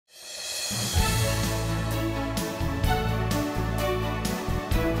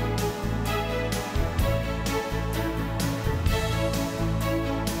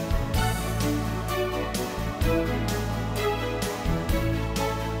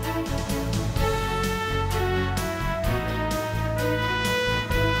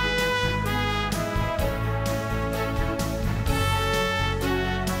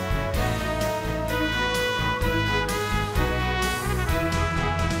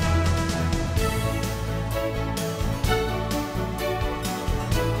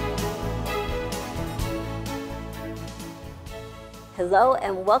Hello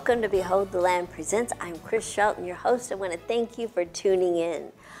and welcome to Behold the Lamb Presents. I'm Shelton, your host. I want to thank you for tuning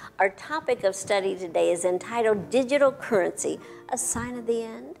in. Our topic of study today is entitled Digital Currency, a Sign of the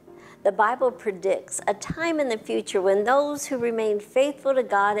End. The Bible predicts a time in the future when those who remain faithful to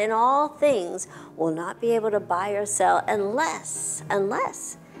God in all things will not be able to buy or sell unless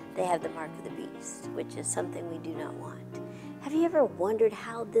they have the mark of the beast, which is something we do not want. Have you ever wondered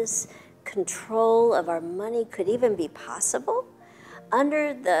how this control of our money could even be possible?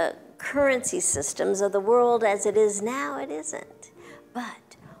 Under the currency systems of the world as it is now, it isn't.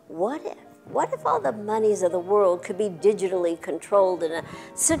 But what if? What if all the monies of the world could be digitally controlled in a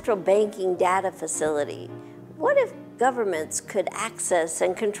central banking data facility? What if governments could access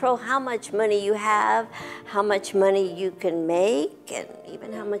and control how much money you have, how much money you can make, and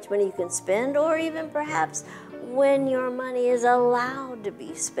even how much money you can spend, or even perhaps when your money is allowed to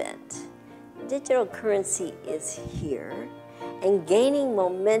be spent? Digital currency is here and gaining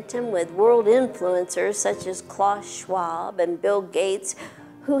momentum with world influencers such as Klaus Schwab and Bill Gates,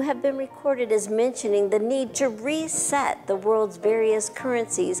 who have been recorded as mentioning the need to reset the world's various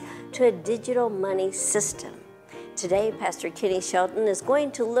currencies to a digital money system. Today, Pastor Kenny Shelton is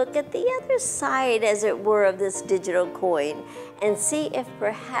going to look at the other side, as it were, of this digital coin and see if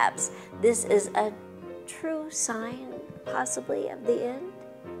perhaps this is a true sign, possibly, of the end.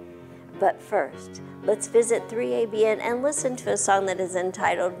 But first, let's visit 3ABN and listen to a song that is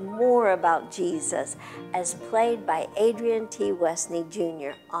entitled More About Jesus, as played by Adrian T. Westney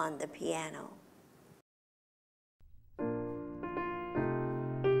Jr. on the piano.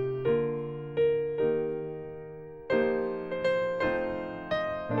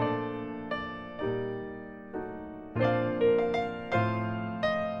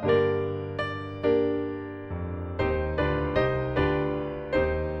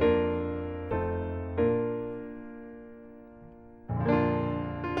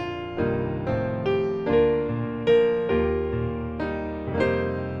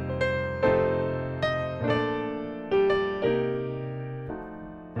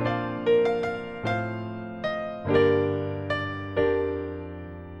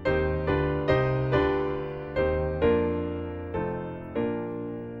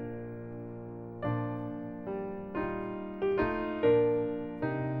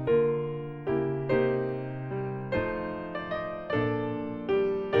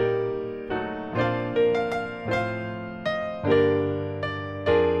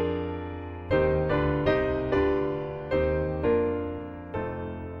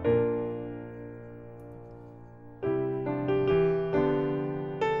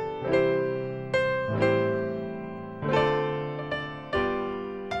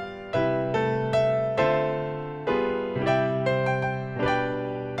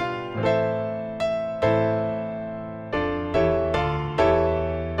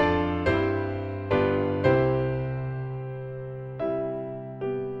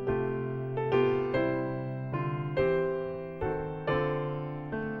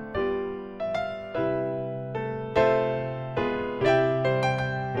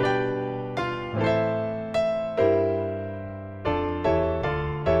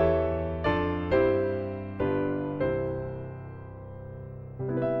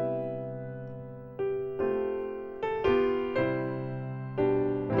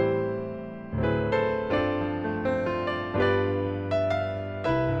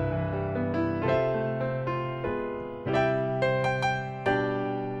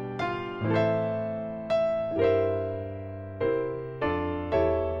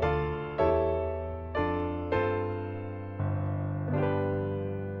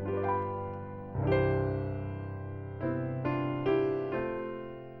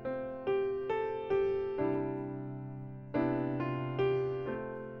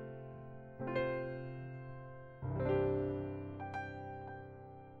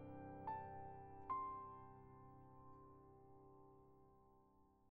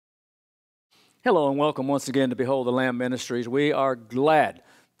 Hello and welcome once again to Behold the Lamb Ministries. We are glad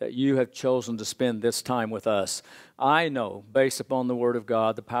that you have chosen to spend this time with us. I know, based upon the Word of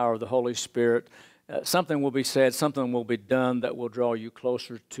God, the power of the Holy Spirit, something will be said, something will be done that will draw you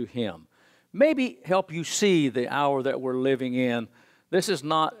closer to Him. Maybe help you see the hour that we're living in. This is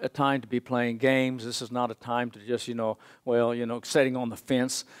not a time to be playing games. This is not a time to just, sitting on the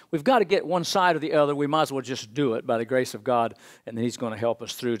fence. We've got to get one side or the other. We might as well just do it by the grace of God, and He's going to help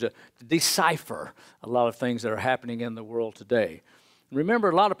us through to decipher a lot of things that are happening in the world today. Remember,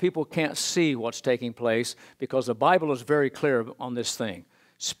 a lot of people can't see what's taking place because the Bible is very clear on this thing.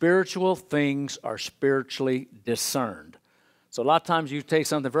 Spiritual things are spiritually discerned. So a lot of times you take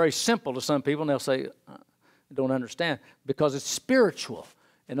something very simple to some people, and they'll say, don't understand, because it's spiritual.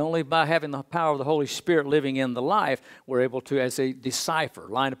 And only by having the power of the Holy Spirit living in the life, we're able to, as a decipher,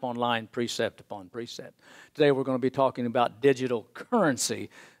 line upon line, precept upon precept. Today we're going to be talking about digital currency,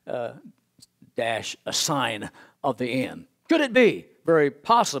 dash a sign of the end. Could it be? Very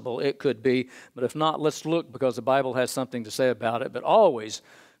possible it could be, but if not, let's look, because the Bible has something to say about it. But always,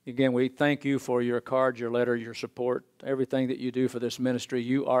 again, we thank you for your card, your letter, your support, everything that you do for this ministry.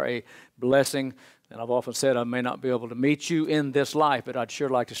 You are a blessing. And I've often said I may not be able to meet you in this life, but I'd sure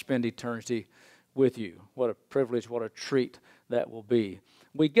like to spend eternity with you. What a privilege, what a treat that will be.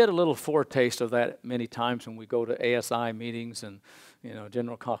 We get a little foretaste of that many times when we go to ASI meetings and,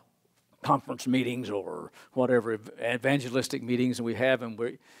 general conference meetings or whatever, evangelistic meetings, and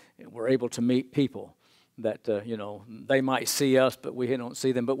we're able to meet people that, they might see us, but we don't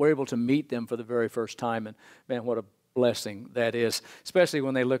see them, but we're able to meet them for the very first time. And, man, what a blessing that is, especially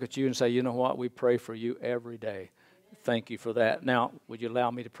when they look at you and say, you know what, we pray for you every day. Thank you for that. Now, would you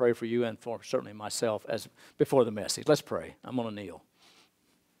allow me to pray for you and for certainly myself as before the message? Let's pray. I'm going to kneel.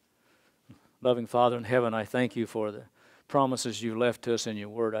 Loving Father in heaven, I thank you for the promises you left to us in your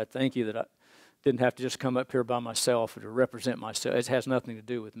word. I thank you that I didn't have to just come up here by myself or to represent myself. It has nothing to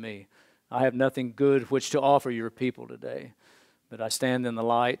do with me. I have nothing good which to offer your people today, but I stand in the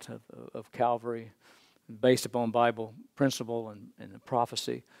light of Calvary, based upon Bible principle and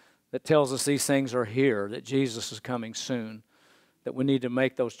prophecy that tells us these things are here, that Jesus is coming soon, that we need to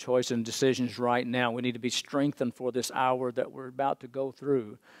make those choices and decisions right now. We need to be strengthened for this hour that we're about to go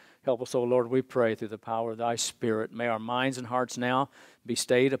through. Help us, O Lord, we pray, through the power of thy Spirit. May our minds and hearts now be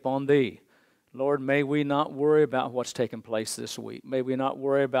stayed upon thee. Lord, may we not worry about what's taken place this week. May we not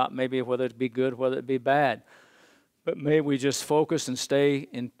worry about maybe whether it be good, whether it be bad. But may we just focus and stay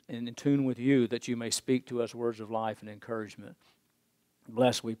in tune with you, that you may speak to us words of life and encouragement.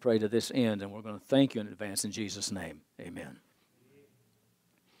 Bless, we pray, to this end, and we're going to thank you in advance in Jesus' name. Amen.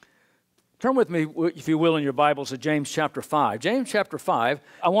 Turn with me, if you will, in your Bibles to James chapter 5. James chapter 5,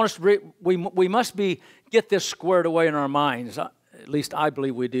 I want us to we must get this squared away in our minds, at least I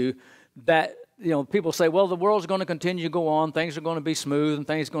believe we do, that people say, well, the world's going to continue to go on, things are going to be smooth, and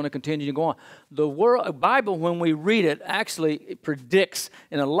things are going to continue to go on. The Bible, when we read it, actually it predicts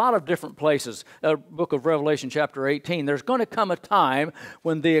in a lot of different places. Book of Revelation, chapter 18, there's going to come a time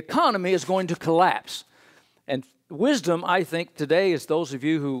when the economy is going to collapse. And wisdom, I think, today is those of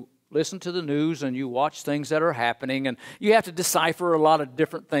you who listen to the news and you watch things that are happening, and you have to decipher a lot of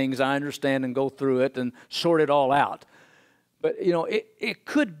different things, I understand, and go through it and sort it all out. But, it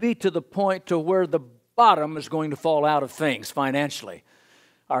could be to the point to where the bottom is going to fall out of things financially.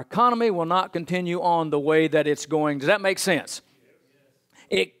 Our economy will not continue on the way that it's going. Does that make sense?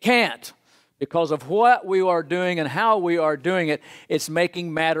 It can't, because of what we are doing and how we are doing it. It's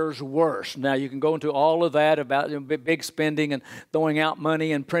making matters worse. Now, you can go into all of that about big spending and throwing out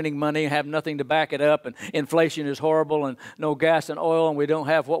money and printing money and have nothing to back it up, and inflation is horrible and no gas and oil and we don't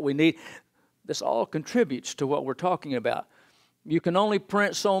have what we need. This all contributes to what we're talking about. You can only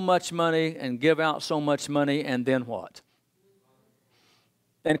print so much money and give out so much money, and then what?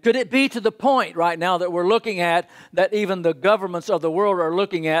 And could it be to the point right now that we're looking at, that even the governments of the world are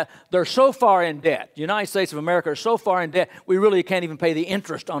looking at, they're so far in debt. The United States of America are so far in debt, we really can't even pay the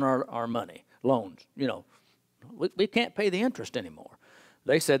interest on our money, loans. We can't pay the interest anymore.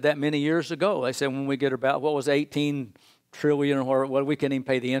 They said that many years ago. They said when we get about, 18 trillion or what, we can't even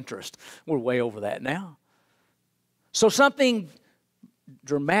pay the interest. We're way over that now. So something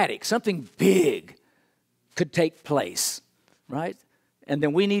dramatic, something big could take place, right? And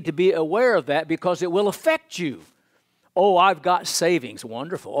then we need to be aware of that, because it will affect you. Oh, I've got savings.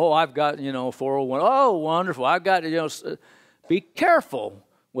 Wonderful. Oh, I've got, 401. Oh, wonderful. I've got, be careful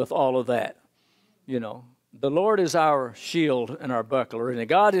with all of that. The Lord is our shield and our buckler, and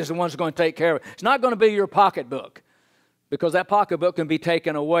God is the one who's going to take care of it. It's not going to be your pocketbook, because that pocketbook can be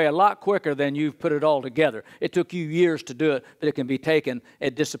taken away a lot quicker than you've put it all together. It took you years to do it, but it can be taken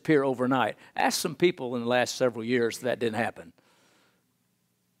and disappear overnight. Ask some people in the last several years that didn't happen.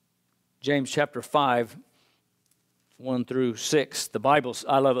 James chapter 5, 1 through 6. The Bible,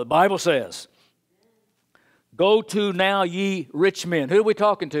 I love it. The Bible says, "Go to now, ye rich men." Who are we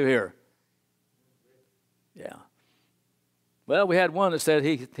talking to here? Yeah. Well, we had one that said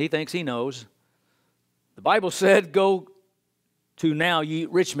he thinks he knows. The Bible said, "Go to now, ye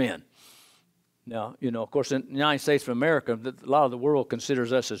rich men." Now, of course, in the United States of America, a lot of the world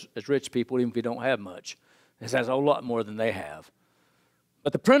considers us as rich people, even if we don't have much. It has a whole lot more than they have.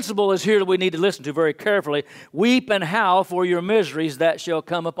 But the principle is here that we need to listen to very carefully. "Weep and howl for your miseries that shall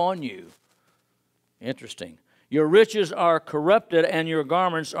come upon you." Interesting. "Your riches are corrupted, and your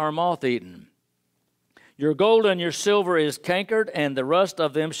garments are moth-eaten. Your gold and your silver is cankered, and the rust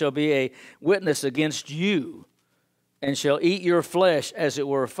of them shall be a witness against you, and shall eat your flesh as it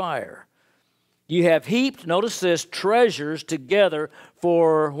were fire. You have heaped," notice this, "treasures together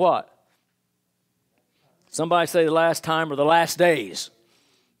for" what? Somebody say the last time or the last days.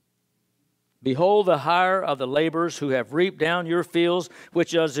 "Behold the hire of the laborers who have reaped down your fields,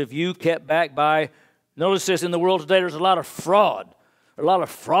 which as if you kept back by." Notice this, in the world today there's a lot of fraud. A lot of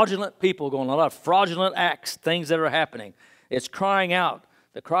fraudulent people going on, a lot of fraudulent acts, things that are happening. It's crying out.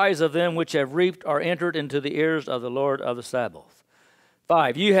 "The cries of them which have reaped are entered into the ears of the Lord of the Sabaoth."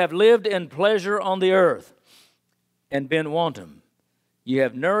 5, "You have lived in pleasure on the earth and been wanton. You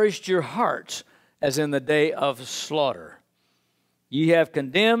have nourished your hearts as in the day of slaughter. Ye have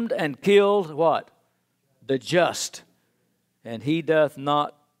condemned and killed" what? "The just, and he doth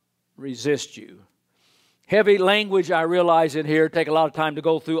not resist you." Heavy language, I realize, in here. Take a lot of time to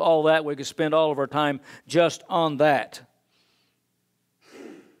go through all that. We could spend all of our time just on that.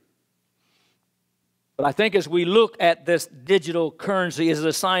 But I think as we look at this digital currency as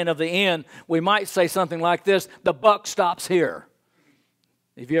a sign of the end, we might say something like this: the buck stops here.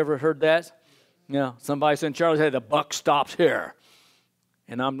 Have you ever heard that? Yeah, somebody said, "Charlie, hey, the buck stops here."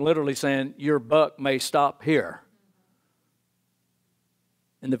 And I'm literally saying your buck may stop here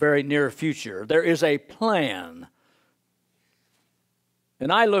in the very near future. There is a plan.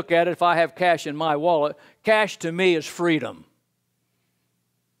 And I look at it, if I have cash in my wallet, cash to me is freedom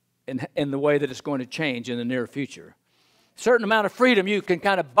in the way that it's going to change in the near future. A certain amount of freedom, you can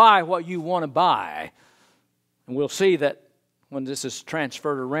kind of buy what you want to buy. And we'll see that when this is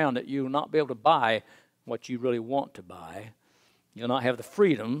transferred around, that you will not be able to buy what you really want to buy. You'll not have the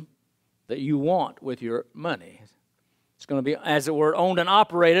freedom that you want with your money. It's going to be, as it were, owned and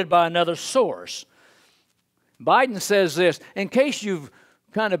operated by another source. Biden says this, in case you've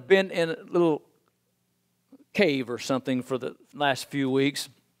kind of been in a little cave or something for the last few weeks.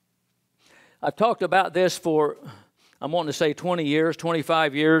 I've talked about this for, I'm wanting to say 20 years,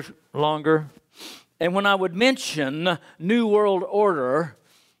 25 years, longer. And when I would mention New World Order,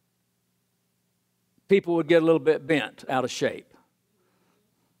 people would get a little bit bent, out of shape.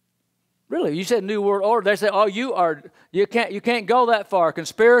 Really, you said New World Order. They say, "Oh, you can't go that far.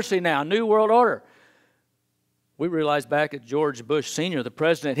 Conspiracy now, New World Order." We realized back at George Bush Sr., the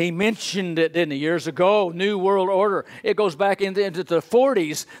president, he mentioned it, didn't he, years ago, New World Order. It goes back into the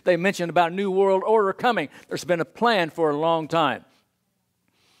 40s. They mentioned about New World Order coming. There's been a plan for a long time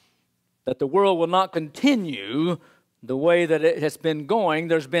that the world will not continue the way that it has been going.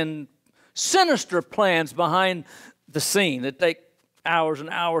 There's been sinister plans behind the scene that take hours and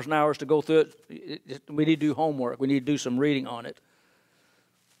hours and hours to go through it. We need to do homework. We need to do some reading on it.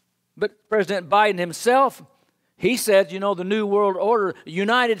 But President Biden himself, he said, the New World Order, the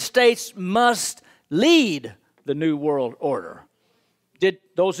United States must lead the New World Order. Did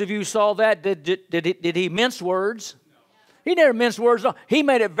those of you who saw that, did he mince words? No. He never minced words. He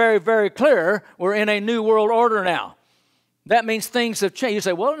made it very, very clear we're in a New World Order now. That means things have changed. You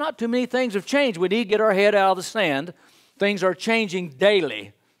say, well, not too many things have changed. We need to get our head out of the sand. Things are changing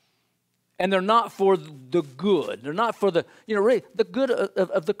daily, and they're not for the good. They're not for the, really the good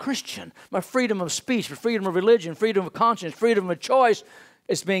of the Christian. My freedom of speech, freedom of religion, freedom of conscience, freedom of choice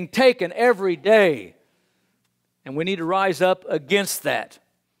is being taken every day, and we need to rise up against that.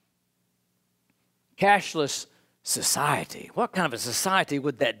 Cashless society. What kind of a society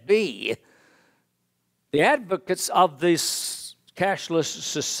would that be? The advocates of this cashless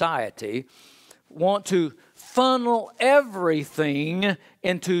society want to funnel everything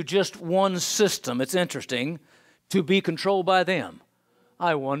into just one system. It's interesting, to be controlled by them.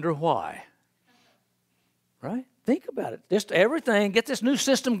 I wonder why. Right? Think about it. Just everything, get this new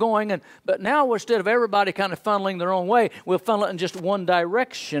system going, but now instead of everybody kind of funneling their own way, we'll funnel it in just one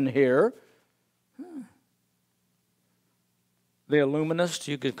direction here. The Illuminists,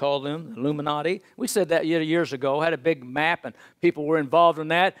 you could call them, Illuminati. We said that years ago, had a big map, and people were involved in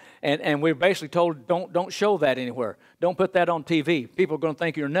that, and we were basically told, don't show that anywhere. Don't put that on TV. People are going to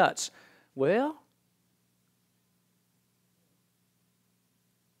think you're nuts. Well,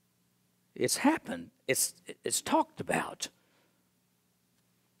 it's happened. It's talked about.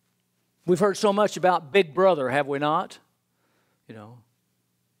 We've heard so much about Big Brother, have we not? You know,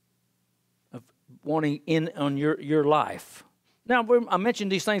 of wanting in on your life. Now, I mention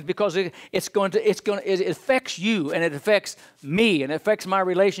these things because it affects you, and it affects me, and it affects my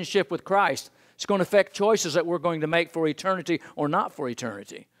relationship with Christ. It's going to affect choices that we're going to make for eternity or not for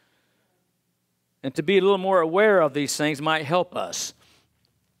eternity. And to be a little more aware of these things might help us.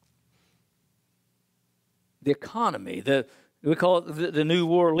 The economy, we call it the new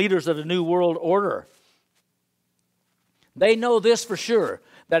world, leaders of the new world order. They know this for sure,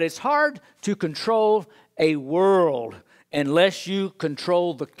 that it's hard to control a world unless you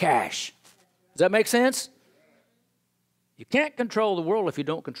control the cash. Does that make sense? You can't control the world if you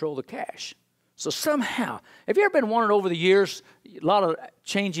don't control the cash. So somehow, have you ever been wondering over the years, a lot of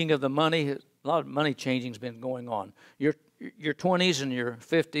changing of the money, a lot of money changing has been going on. Your 20s and your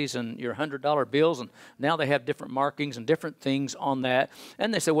 50s and your $100 bills, and now they have different markings and different things on that.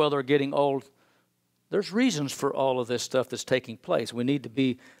 And they say, well, they're getting old. There's reasons for all of this stuff that's taking place. We need to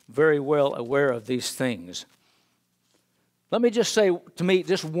be very well aware of these things. Let me just say, to me,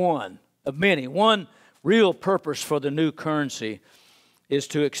 just one of many, one real purpose for the new currency is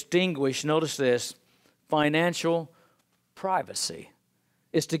to extinguish, notice this, financial privacy.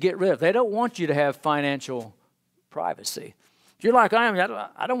 It's to get rid of. They don't want you to have financial privacy. If you're like I am,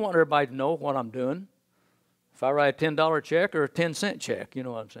 I don't want everybody to know what I'm doing. If I write a $10 check or a 10-cent check, you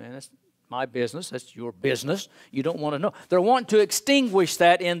know what I'm saying? That's my business. That's your business. You don't want to know. They're wanting to extinguish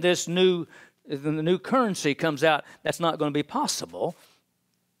that in this new, when the new currency comes out. That's not going to be possible.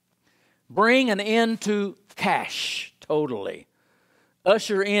 Bring an end to cash totally.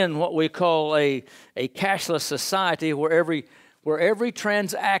 Usher in what we call a cashless society where every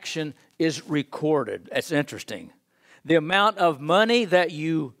transaction is recorded. That's interesting. The amount of money that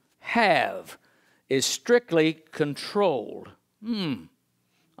you have is strictly controlled.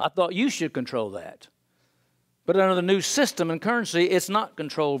 I thought you should control that. But under the new system and currency, it's not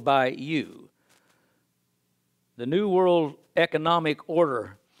controlled by you. The New World Economic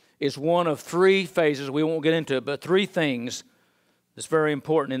Order is one of three phases. We won't get into it, but three things that's very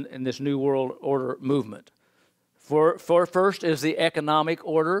important in this New World Order movement. For first is the economic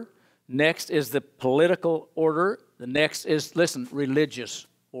order. Next is the political order. The next is, listen, religious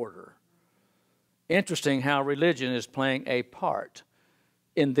order. Interesting how religion is playing a part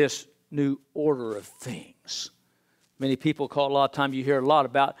in this new order of things. Many people call a lot of time, you hear a lot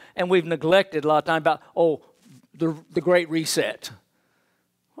about, and we've neglected a lot of time about, the Great Reset.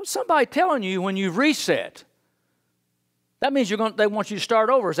 Well, somebody telling you when you've reset, that means they want you to start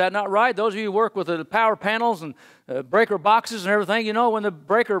over. Is that not right? Those of you who work with the power panels and breaker boxes and everything, you know when the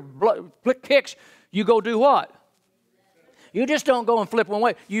breaker kicks, you go do what? You just don't go and flip one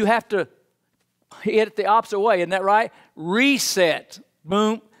way. You have to hit it the opposite way. Isn't that right? Reset,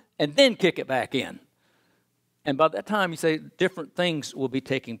 boom, and then kick it back in. And by that time, you say different things will be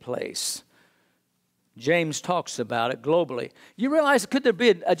taking place. James talks about it globally. You realize, could there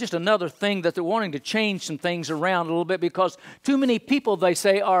be just another thing that they're wanting to change some things around a little bit because too many people, they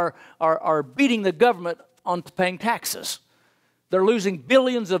say, are beating the government on paying taxes. They're losing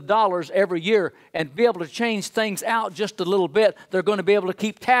billions of dollars every year, and to be able to change things out just a little bit, they're going to be able to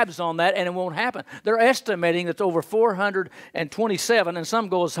keep tabs on that, and it won't happen. They're estimating that over 427, and some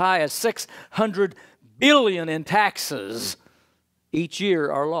go as high as 600 billion in taxes each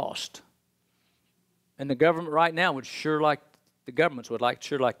year are lost. And the government right now would sure like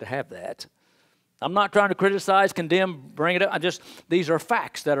to have that. I'm not trying to criticize, condemn, bring it up. These are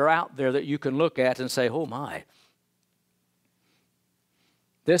facts that are out there that you can look at and say, oh my.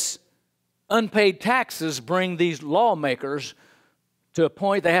 This unpaid taxes bring these lawmakers to a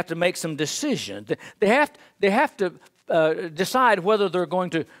point they have to make some decisions. They have to decide whether they're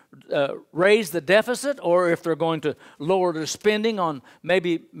going to raise the deficit or if they're going to lower the spending on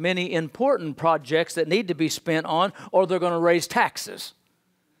maybe many important projects that need to be spent on, or they're going to raise taxes.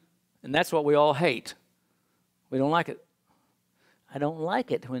 And that's what we all hate. We don't like it. I don't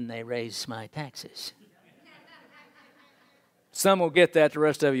like it when they raise my taxes. Some will get that, the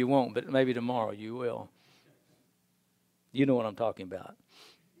rest of you won't, but maybe tomorrow you will. You know what I'm talking about.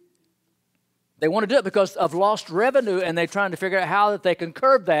 They want to do it because of lost revenue, and they're trying to figure out how that they can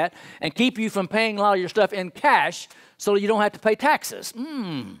curb that and keep you from paying a lot of your stuff in cash so you don't have to pay taxes.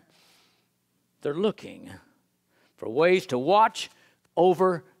 They're looking for ways to watch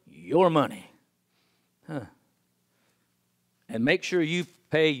over your money. And make sure you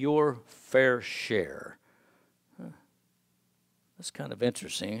pay your fair share. That's kind of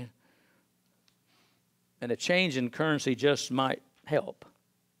interesting. And a change in currency just might help.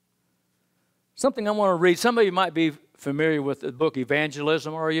 Something I want to read. Some of you might be familiar with the book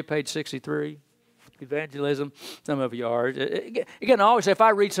Evangelism. Are you? Page 63. Evangelism. Some of you are. Again, I always say, if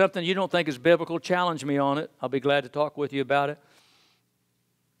I read something you don't think is biblical, challenge me on it. I'll be glad to talk with you about it,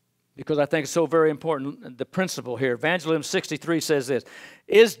 because I think it's so very important, the principle here. Evangelism 63 says this: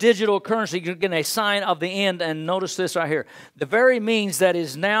 is digital currency again a sign of the end? And notice this right here: the very means that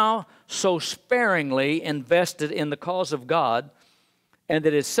is now so sparingly invested in the cause of God and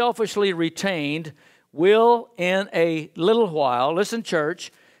that is selfishly retained will in a little while, listen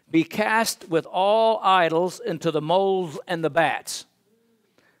church, be cast with all idols into the moles and the bats.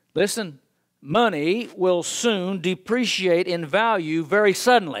 Listen, money will soon depreciate in value very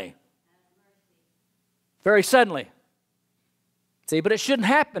suddenly. Very suddenly. See, but it shouldn't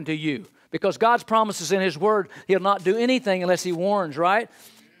happen to you, because God's promises in His Word, He'll not do anything unless He warns, right?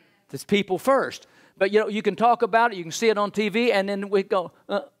 It's people first. But, you can talk about it, you can see it on TV, and then we go,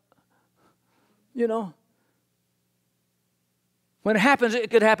 When it happens, it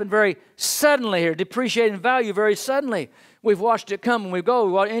could happen very suddenly here, depreciating value very suddenly. We've watched it come and we go.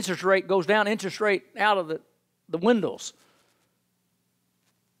 Well, interest rate goes down, interest rate out of the windows.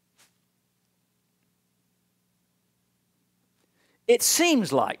 It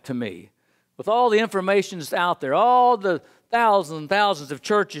seems like to me, with all the information that's out there, all the thousands and thousands of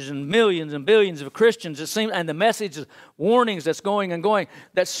churches and millions and billions of Christians, it seems, and the messages, warnings that's going and going,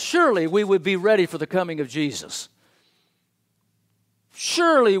 that surely we would be ready for the coming of Jesus.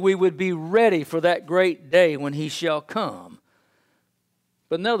 Surely we would be ready for that great day when He shall come.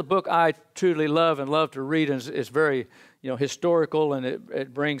 But another book I truly love and love to read, and is very historical, and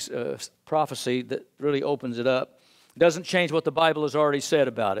it brings prophecy that really opens it up. It doesn't change what the Bible has already said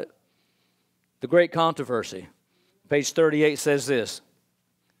about it. The Great Controversy. Page 38 says this.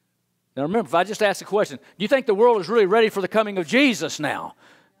 Now remember, if I just ask the question, do you think the world is really ready for the coming of Jesus now?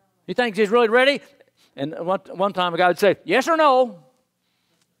 You think He's really ready? And one time a guy would say, yes or no.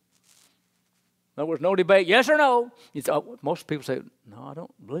 There was no debate, yes or no. Most people say, no, I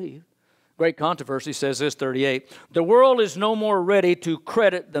don't believe. Great Controversy says this, 38. The world is no more ready to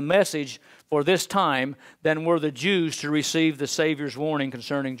credit the message for this time than were the Jews to receive the Savior's warning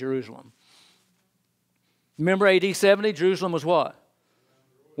concerning Jerusalem. Remember AD 70, Jerusalem was what?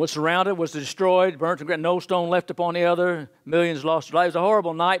 Was surrounded, was destroyed, burnt to ground, no stone left upon the other, millions lost their lives. It was a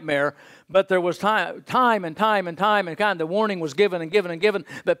horrible nightmare, but there was time, the warning was given and given and given,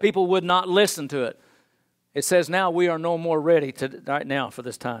 but people would not listen to it. It says now we are no more ready right now for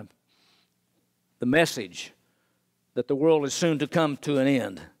this time. The message that the world is soon to come to an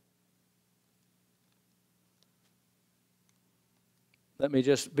end. Let me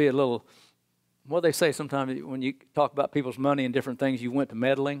just be a little... What they say sometimes when you talk about people's money and different things, you went to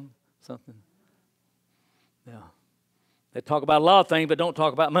meddling, something. Yeah. They talk about a lot of things, but don't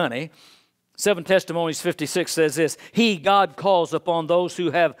talk about money. 7 Testimonies 56 says this: He, God, calls upon those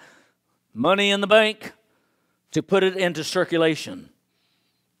who have money in the bank to put it into circulation.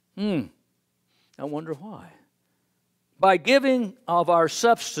 I wonder why. By giving of our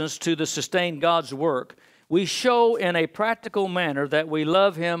substance to the sustain God's work, we show in a practical manner that we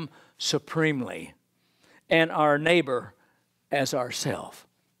love Him supremely, and our neighbor as ourselves.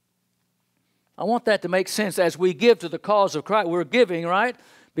 I want that to make sense. As we give to the cause of Christ, we're giving, right?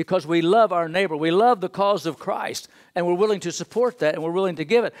 Because we love our neighbor. We love the cause of Christ, and we're willing to support that, and we're willing to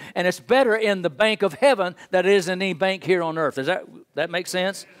give it. And it's better in the bank of heaven than it is in any bank here on earth. Does that make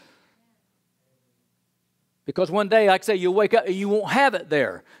sense? Because one day, like I say, you'll wake up and you won't have it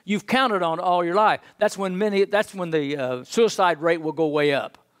there. You've counted on it all your life. That's when the suicide rate will go way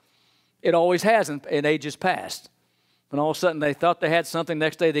up. It always has in ages past. When all of a sudden they thought they had something,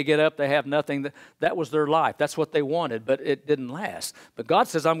 next day they get up, they have nothing. That was their life. That's what they wanted, but it didn't last. But God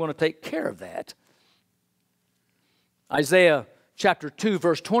says, I'm going to take care of that. Isaiah chapter 2,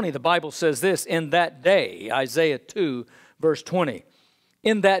 verse 20, the Bible says this: in that day, Isaiah 2, verse 20,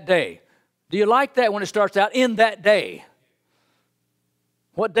 in that day. Do you like that when it starts out, in that day?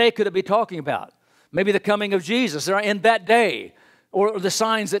 What day could it be talking about? Maybe the coming of Jesus, in that day. Or the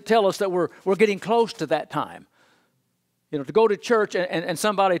signs that tell us that we're getting close to that time. To go to church and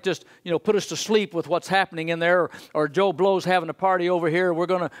somebody just, put us to sleep with what's happening in there. Or Joe Blow's having a party over here. We're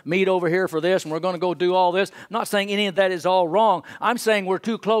going to meet over here for this, and we're going to go do all this. I'm not saying any of that is all wrong. I'm saying we're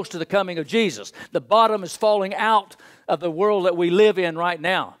too close to the coming of Jesus. The bottom is falling out of the world that we live in right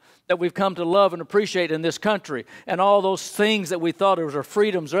now, that we've come to love and appreciate in this country. And all those things that we thought were our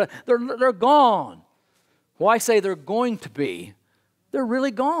freedoms, they're gone. Why say they're going to be? They're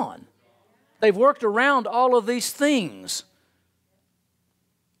really gone. They've worked around all of these things.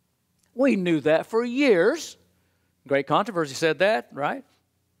 We knew that for years. Great controversy said that, right?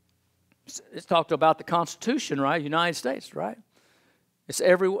 It's talked about the Constitution, right? United States, right? It's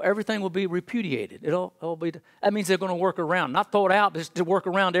everything will be repudiated. It'll be. That means they're going to work around, not throw it out, but to work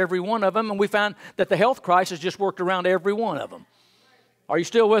around every one of them. And we found that the health crisis just worked around every one of them. Are you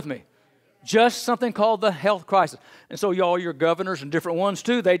still with me? Just something called the health crisis. And so all your governors and different ones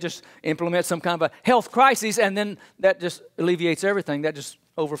too, they just implement some kind of a health crisis, and then that just alleviates everything. That just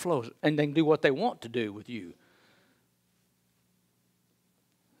overflows, and they can do what they want to do with you.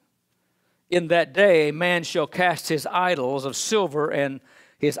 In that day, a man shall cast his idols of silver and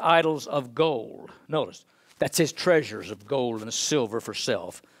his idols of gold. Notice, that's his treasures of gold and silver for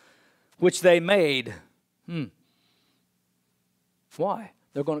self, which they made. Why?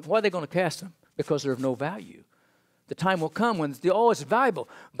 Why are they going to cast them? Because they're of no value. The time will come when, it's valuable.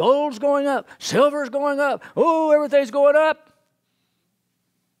 Gold's going up. Silver's going up. Oh, everything's going up.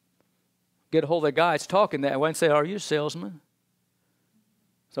 Get a hold of the guy that's talking that way and say, are you a salesman?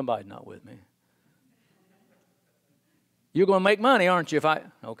 Somebody's not with me. You're going to make money, aren't you?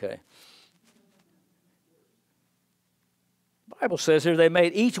 Okay. The Bible says here they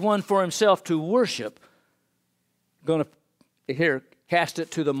made each one for himself to worship. Going to, here, cast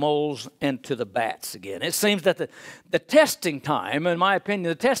it to the moles and to the bats again. It seems that the testing time, in my opinion,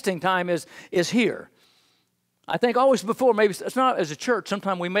 the testing time is here. I think always before, maybe it's not as a church,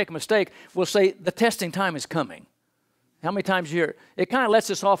 sometimes we make a mistake, we'll say the testing time is coming. How many times a year? It kind of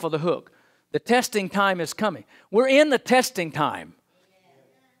lets us off of the hook. The testing time is coming. We're in the testing time.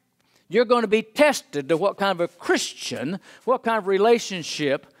 You're going to be tested to what kind of a Christian, what kind of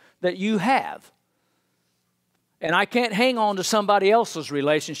relationship that you have. And I can't hang on to somebody else's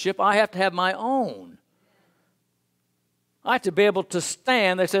relationship. I have to have my own. I have to be able to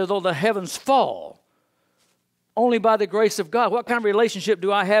stand, they say, though the heavens fall. Only by the grace of God. What kind of relationship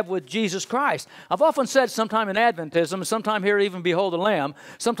do I have with Jesus Christ? I've often said sometime in Adventism, sometime here even Behold the Lamb,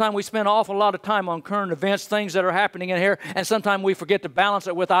 sometime we spend an awful lot of time on current events, things that are happening in here, and sometimes we forget to balance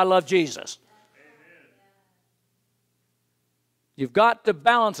it with I love Jesus. Amen. You've got to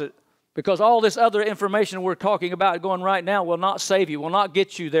balance it, because all this other information we're talking about going right now will not save you, will not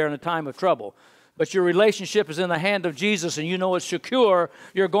get you there in a time of trouble. But your relationship is in the hand of Jesus, and you know it's secure.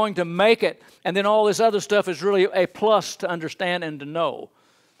 You're going to make it. And then all this other stuff is really a plus to understand and to know.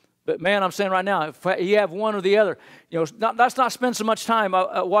 But man, I'm saying right now, if you have one or the other, let's not spend so much time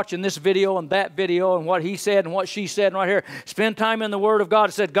watching this video and that video and what he said and what she said and right here. Spend time in the Word of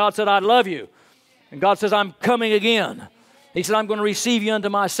God. God said, I love you. And God says, I'm coming again. He said, I'm going to receive you unto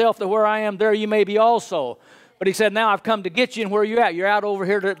myself, that where I am, there you may be also. But he said, now I've come to get you, and where are you at? You're out over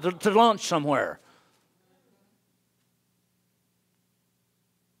here to lunch somewhere.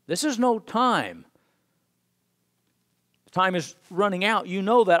 This is no time. Time is running out. You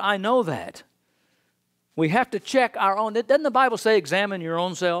know that. I know that. We have to check our own. Doesn't the Bible say examine your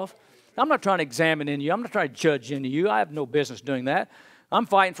own self? I'm not trying to examine into you. I'm not trying to judge into you. I have no business doing that. I'm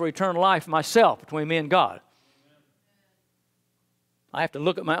fighting for eternal life myself between me and God. I have to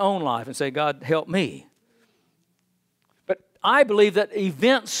look at my own life and say, God, help me. But I believe that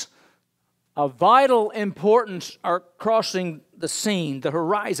events of vital importance are crossing the scene, the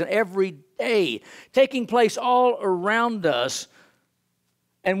horizon, every day, taking place all around us,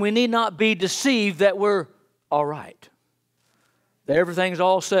 and we need not be deceived that we're all right, that everything's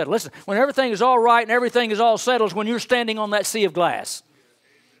all settled. Listen, when everything is all right and everything is all settled is when you're standing on that sea of glass.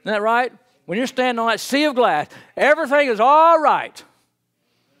 Isn't that right? When you're standing on that sea of glass, everything is all right.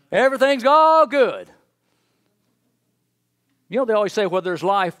 Everything's all good. They always say, where there's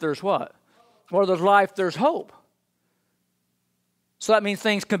life, there's what? Where there's life, there's hope. So that means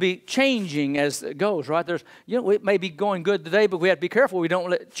things can be changing as it goes, right? It may be going good today, but we have to be careful we don't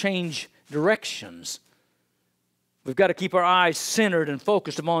let it change directions. We've got to keep our eyes centered and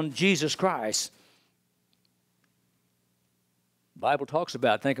focused upon Jesus Christ. The Bible talks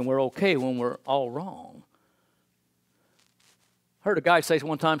about thinking we're okay when we're all wrong. I heard a guy say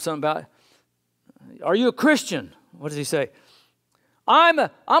one time something about, are you a Christian? What does he say? I'm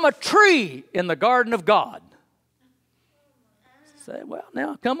a tree in the garden of God. Say, well,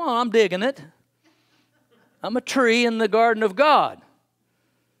 now, come on, I'm digging it. I'm a tree in the garden of God.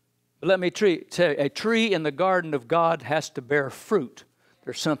 But let me tell you, a tree in the garden of God has to bear fruit.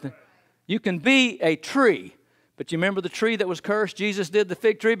 There's something. You can be a tree, but you remember the tree that was cursed? Jesus did the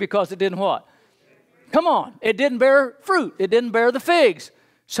fig tree because it didn't what? Come on, it didn't bear fruit. It didn't bear the figs.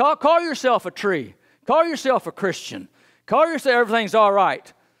 So call yourself a tree. Call yourself a Christian. Call yourself everything's all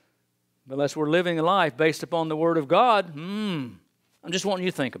right. But unless we're living a life based upon the Word of God, I'm just wanting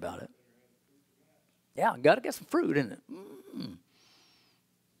you to think about it. Yeah, got to get some fruit in it.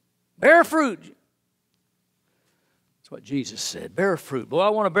 Bear fruit. That's what Jesus said. Bear fruit. Boy, I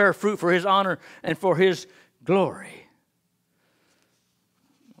want to bear fruit for His honor and for His glory.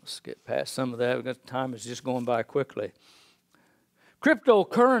 Let's get past some of that because time is just going by quickly.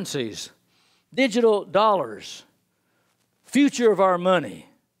 Cryptocurrencies, digital dollars, future of our money.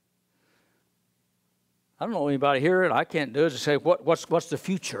 I don't know anybody here, and I can't do it to say what's the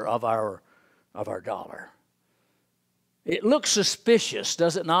future of our dollar. It looks suspicious,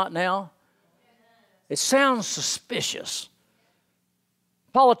 does it not now? It sounds suspicious.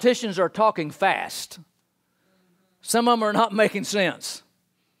 Politicians are talking fast. Some of them are not making sense.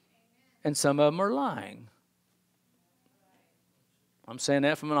 And some of them are lying. I'm saying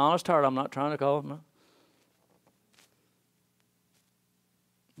that from an honest heart. I'm not trying to call them.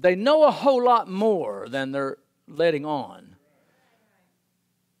 They know a whole lot more than they're letting on.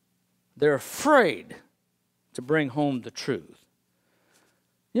 They're afraid to bring home the truth.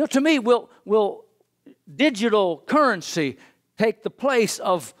 You know, to me, will digital currency take the place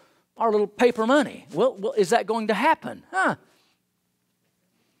of our little paper money? Well, is that going to happen?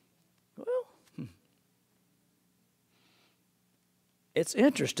 It's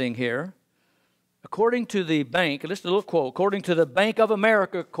interesting here. According to the bank, listen to a little quote, according to the Bank of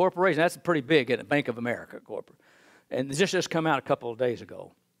America Corporation, that's pretty big, isn't it? Bank of America Corporation. And this just come out a couple of days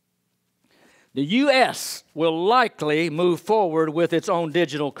ago. The U.S. will likely move forward with its own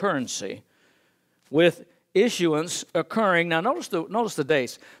digital currency, with issuance occurring, now notice the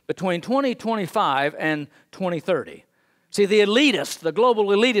dates, between 2025 and 2030. See, the elitists, the global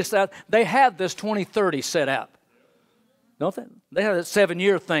elitists, they have this 2030 set up. Don't they? They have that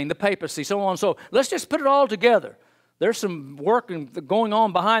 7-year thing, the papacy, so on and so. Let's just put it all together. There's some work going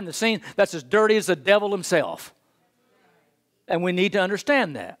on behind the scenes that's as dirty as the devil himself. And we need to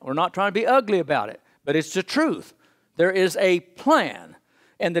understand that. We're not trying to be ugly about it, but it's the truth. There is a plan.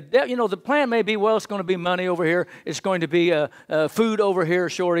 And the plan may be, well, it's going to be money over here. It's going to be food over here,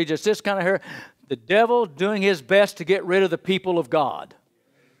 shortage. It's this kind of here. The devil doing his best to get rid of the people of God.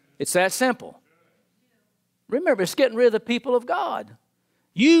 It's that simple. Remember, it's getting rid of the people of God.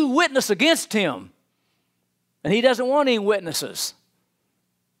 You witness against him, and he doesn't want any witnesses.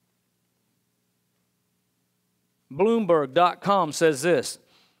 Bloomberg.com says this,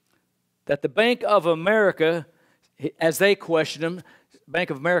 that the Bank of America, as they question him, Bank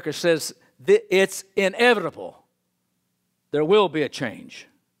of America says it's inevitable. There will be a change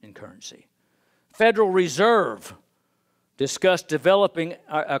in currency. Federal Reserve discussed developing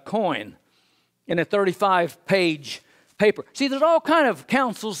a coin in a 35-page paper. See, there's all kind of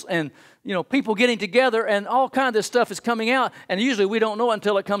councils and people getting together, and all kind of this stuff is coming out, and usually we don't know it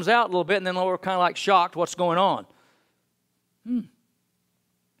until it comes out a little bit, and then we're kind of like shocked what's going on.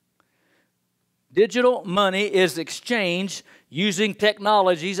 Digital money is exchanged using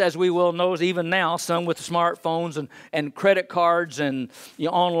technologies, as we well know, even now, some with smartphones and credit cards and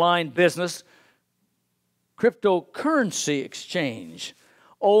online business. Cryptocurrency exchange.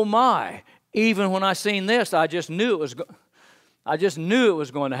 Oh my! Even when I seen this, I just knew it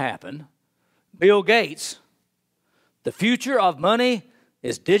was going to happen. Bill Gates. The future of money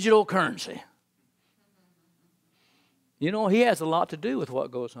is digital currency. He has a lot to do with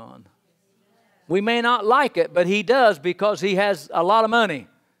what goes on. We may not like it, but he does because he has a lot of money.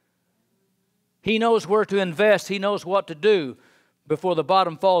 He knows where to invest. He knows what to do before the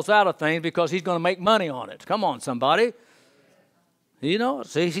bottom falls out of things because he's going to make money on it. Come on, somebody.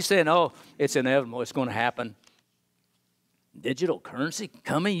 See, he's saying, oh, it's inevitable. It's going to happen. Digital currency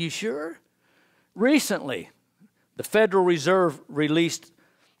coming, you sure? Recently, the Federal Reserve released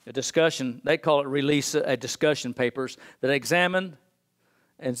a discussion. They call it release a discussion papers that examined,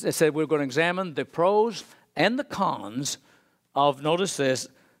 and they said we're going to examine the pros and the cons of, notice this,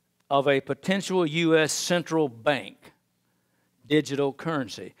 of a potential U.S. central bank digital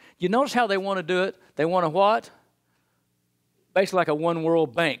currency. You notice how they want to do it? They want to what? Basically like a one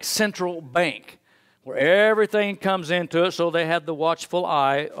world bank, central bank, where everything comes into it, so they have the watchful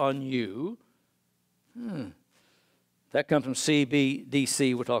eye on you. That comes from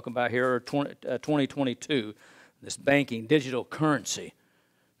CBDC we're talking about here, or 2022, this banking digital currency.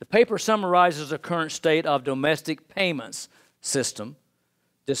 The paper summarizes the current state of domestic payments system,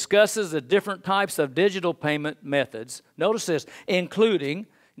 discusses the different types of digital payment methods, notice this, including,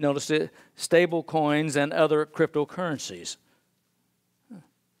 stable coins and other cryptocurrencies.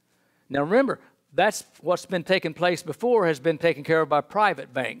 Now remember, that's what's been taking place before has been taken care of by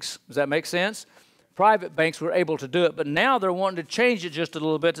private banks. Does that make sense? Private banks were able to do it, but now they're wanting to change it just a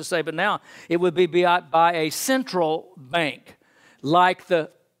little bit to say, but now it would be by a central bank, like the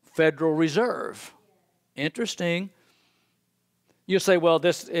Federal Reserve. Interesting. You say, well,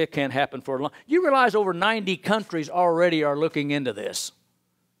 it can't happen for long. You realize over 90 countries already are looking into this.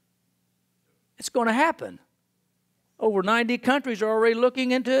 It's going to happen. Over 90 countries are already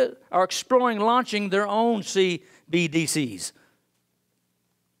looking into it, are exploring launching their own CBDCs.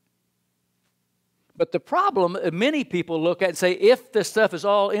 But the problem, many people look at and say, if this stuff is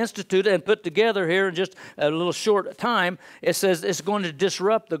all instituted and put together here in just a little short time, it says it's going to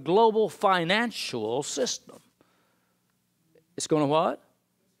disrupt the global financial system. It's going to what?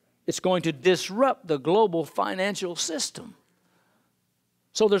 It's going to disrupt the global financial system.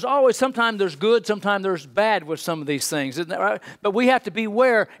 So there's always, sometimes there's good, sometimes there's bad with some of these things, isn't that right? But we have to be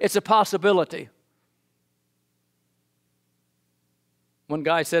aware it's a possibility. One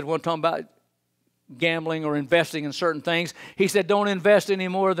guy said one time about gambling or investing in certain things. He said, don't invest any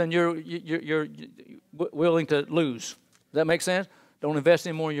more than you're willing to lose. Does that make sense? Don't invest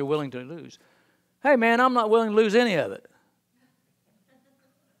any more than you're willing to lose. Hey, man, I'm not willing to lose any of it.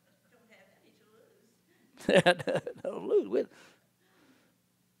 Don't have any to lose. Don't lose with it.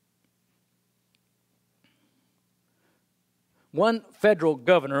 One federal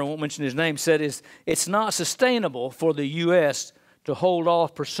governor, I won't mention his name, said it's not sustainable for the U.S. to hold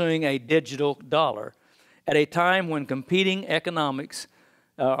off pursuing a digital dollar at a time when competing economics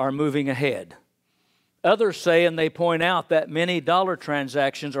are moving ahead. Others say, and they point out, that many dollar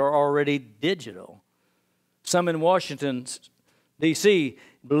transactions are already digital. Some in Washington, D.C.,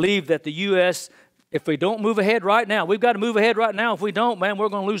 believe that the U.S., if we don't move ahead right now, we've got to move ahead right now. If we don't, man, we're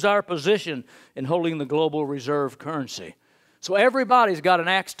going to lose our position in holding the global reserve currency. So everybody's got an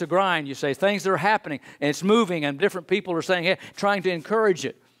axe to grind, you say. Things that are happening, and it's moving, and different people are saying, hey, trying to encourage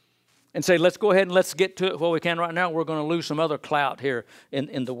it. And say, let's go ahead and let's get to it while we can right now. We're going to lose some other clout here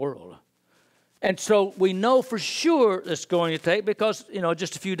in the world. And so we know for sure it's going to take, because,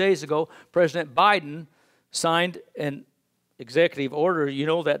 just a few days ago, President Biden signed an executive order,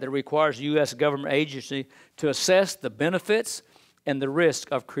 that requires U.S. government agency to assess the benefits and the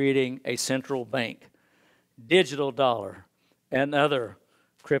risk of creating a central bank, digital dollar, and other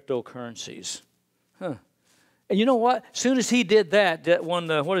cryptocurrencies. And you know what? As soon as he did that one,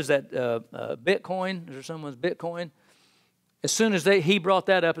 what is that, Bitcoin? Is there someone's Bitcoin? As soon as he brought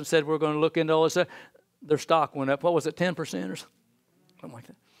that up and said, we're going to look into all this stuff, their stock went up. What was it, 10% or something like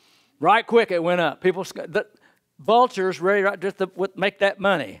that? Right quick, it went up. People, the vultures ready just to make that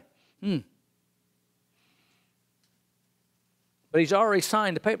money. But he's already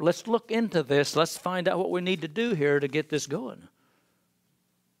signed the paper. Let's look into this. Let's find out what we need to do here to get this going.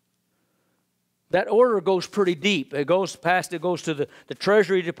 That order goes pretty deep. It goes to the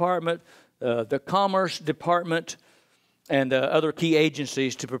Treasury Department, the Commerce Department, and other key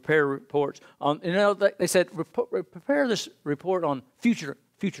agencies to prepare reports on. They said prepare this report on future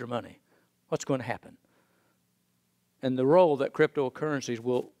mumoney. What's going to happen, and the role that cryptocurrencies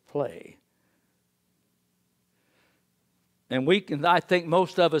will play. And I think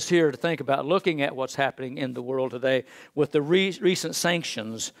most of us here to think about looking at what's happening in the world today with the recent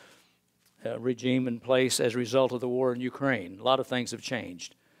sanctions regime in place as a result of the war in Ukraine. A lot of things have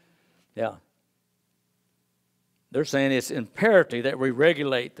changed. Yeah. They're saying it's imperative that we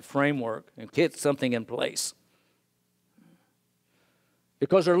regulate the framework and get something in place.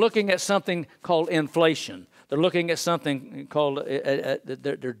 Because they're looking at something called inflation. They're looking at something called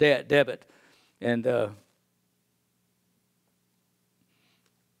their debit. And they're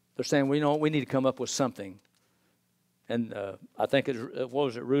saying, we need to come up with something. And I think,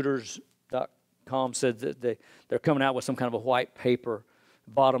 Reuters.com said that they're coming out with some kind of a white paper,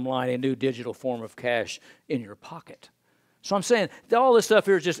 bottom line, a new digital form of cash in your pocket. So I'm saying all this stuff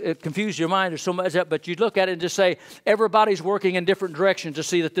here just confuses your mind. There's so much up, but you look at it and just say, everybody's working in different directions to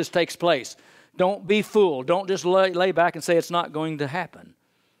see that this takes place. Don't be fooled. Don't just lay back and say it's not going to happen.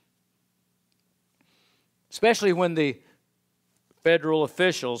 Especially when the federal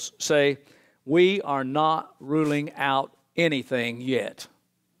officials say, we are not ruling out anything yet.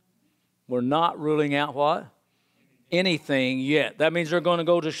 We're not ruling out what? Anything yet. That means they're going to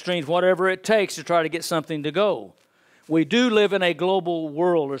go to extremes, whatever it takes to try to get something to go. We do live in a global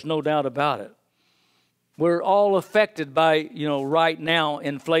world, there's no doubt about it. We're all affected by, right now,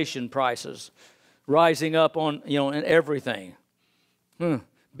 inflation prices rising up on, in everything.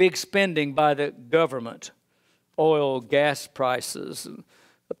 Big spending by the government. Oil, gas prices,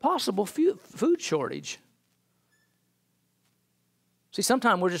 a possible food shortage. See,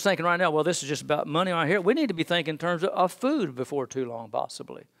 sometimes we're just thinking right now, well, this is just about money right here. We need to be thinking in terms of food before too long,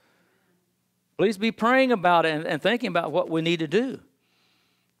 possibly. Please be praying about it and thinking about what we need to do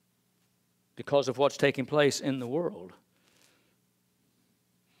because of what's taking place in the world.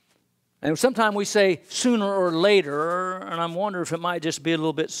 And sometimes we say sooner or later, and I'm wondering if it might just be a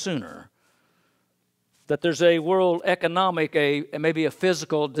little bit sooner. That there's a world economic, maybe a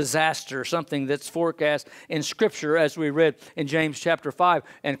physical disaster, something that's forecast in Scripture as we read in James chapter 5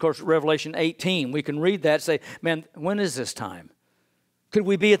 and, of course, Revelation 18. We can read that and say, man, when is this time? Could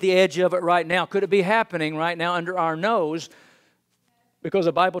we be at the edge of it right now? Could it be happening right now under our nose? Because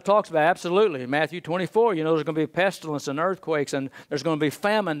the Bible talks about absolutely. In Matthew 24, there's going to be pestilence and earthquakes, and there's going to be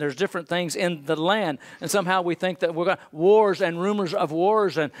famine. There's different things in the land. And somehow we think that we're going to wars and rumors of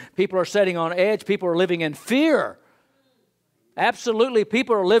wars, and people are sitting on edge. People are living in fear. Absolutely,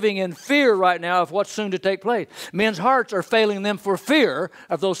 people are living in fear right now of what's soon to take place. Men's hearts are failing them for fear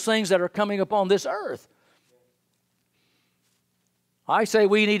of those things that are coming upon this earth. I say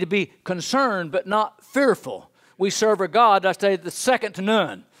we need to be concerned but not fearful. We serve a God, I say, that's second to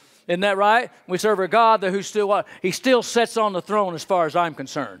none. Isn't that right? We serve a God who still, He still sits on the throne as far as I'm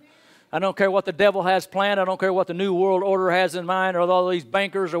concerned. I don't care what the devil has planned. I don't care what the New World Order has in mind or all these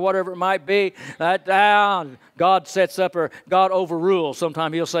bankers or whatever it might be. God sets up or God overrules.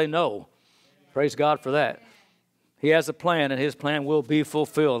 Sometimes He'll say no. Praise God for that. He has a plan, and His plan will be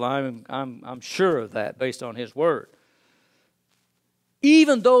fulfilled. I'm sure of that based on His Word.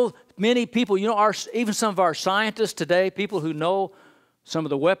 Even though many people, even some of our scientists today, people who know some of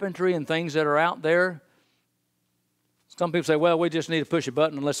the weaponry and things that are out there, some people say, well, we just need to push a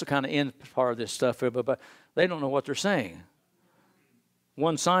button and let's kind of end part of this stuff here, but they don't know what they're saying.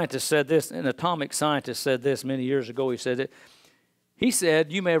 One scientist said this, an atomic scientist said this many years ago. He said it. He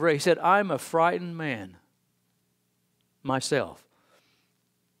said, you may have read, he said, I'm a frightened man myself.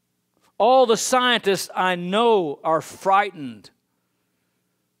 All the scientists I know are frightened.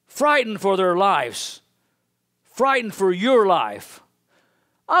 Frightened for their lives. Frightened for your life.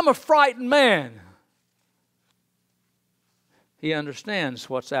 I'm a frightened man. He understands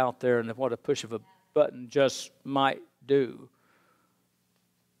what's out there and what a push of a button just might do.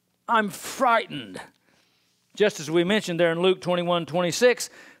 I'm frightened. Just as we mentioned there in Luke 21:26,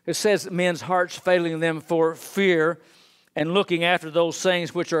 it says men's hearts failing them for fear and looking after those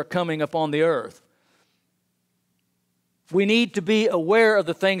things which are coming upon the earth. We need to be aware of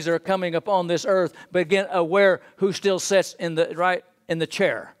the things that are coming upon this earth, but again, aware who still sits in the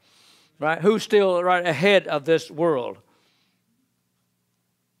chair, right? Who's still right ahead of this world.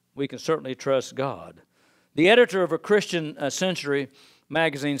 We can certainly trust God. The editor of a Christian Century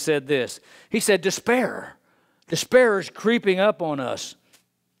magazine said this. He said, despair is creeping up on us.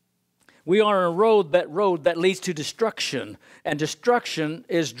 We are on a road that leads to destruction, and destruction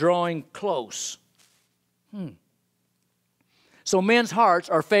is drawing close. So men's hearts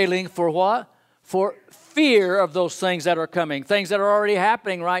are failing for what? For fear of those things that are coming, things that are already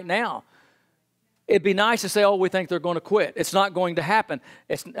happening right now. It'd be nice to say, oh, we think they're going to quit. It's not going to happen.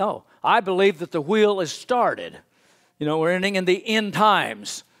 No, I believe that the wheel is started. We're ending in the end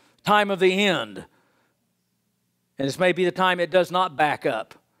times, time of the end. And this may be the time it does not back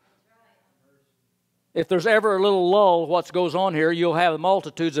up. If there's ever a little lull, what goes on here, you'll have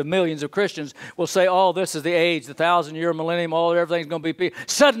multitudes of millions of Christians will say, oh, this is the age, the 1,000-year millennium, everything's going to be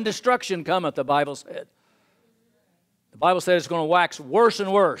sudden destruction cometh, the Bible said. The Bible said it's going to wax worse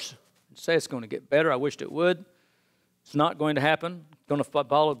and worse. It says it's going to get better. I wished it would. It's not going to happen. It's going to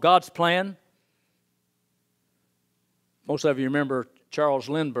follow God's plan. Most of you remember Charles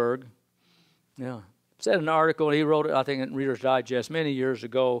Lindbergh. Yeah. Said an article, he wrote it, I think, in Reader's Digest many years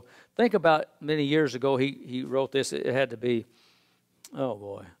ago. Think about many years ago he wrote this. It had to be,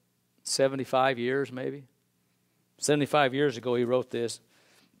 75 years maybe. 75 years ago he wrote this.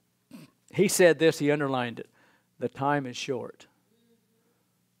 He said this, he underlined it. The time is short.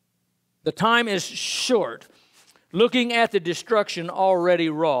 The time is short. Looking at the destruction already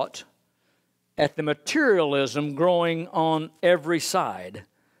wrought, at the materialism growing on every side.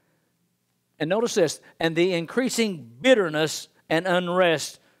 And notice this, and the increasing bitterness and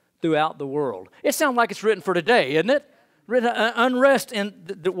unrest throughout the world. It sounds like it's written for today, isn't it? Unrest in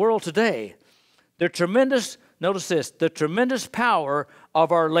the world today. Notice this, the tremendous power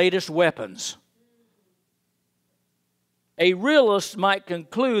of our latest weapons. A realist might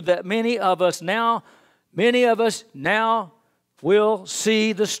conclude that many of us now will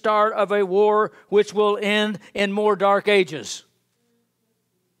see the start of a war which will end in more dark ages.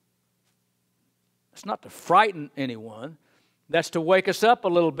 It's not to frighten anyone. That's to wake us up a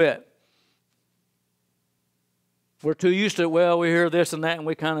little bit. We're too used to it. Well, we hear this and that, and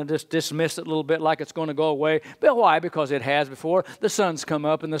we kind of just dismiss it a little bit like it's going to go away. But why? Because it has before. The sun's come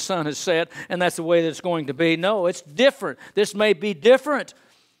up and the sun has set, and that's the way that it's going to be. No, it's different. This may be different.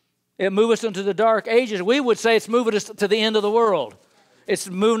 It moves us into the dark ages. We would say it's moving us to the end of the world. It's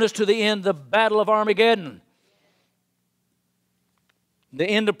moving us to the end, the battle of Armageddon. The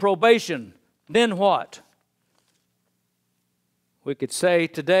end of probation. Then what? We could say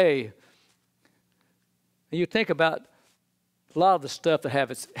today, you think about a lot of the stuff that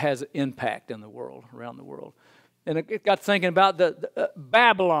has impact in the world, around the world. And it got thinking about the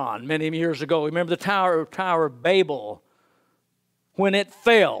Babylon many years ago. Remember the Tower of Babel? When it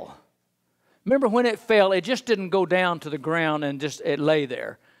fell. Remember when it fell, it just didn't go down to the ground and just it lay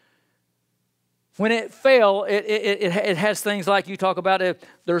there. When it fell, it has things like you talk about it,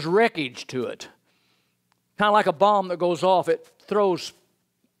 there's wreckage to it. Kind of like a bomb that goes off, it throws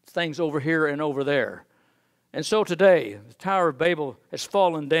things over here and over there. And so today, the Tower of Babel has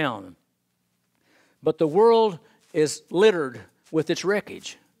fallen down. But the world is littered with its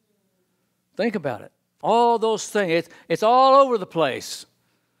wreckage. Think about it. All those things, it's all over the place.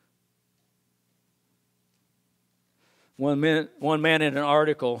 One man in an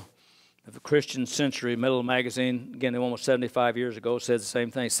article of the Christian Century Middle magazine, again, almost 75 years ago, said the same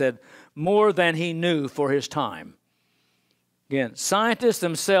thing. He said, more than he knew for his time. Again, scientists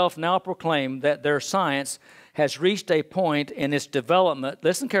themselves now proclaim that their science has reached a point in its development,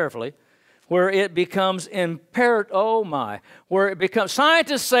 listen carefully, where it becomes imperative,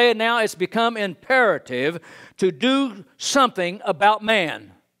 scientists say now it's become imperative to do something about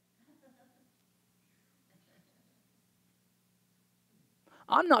man.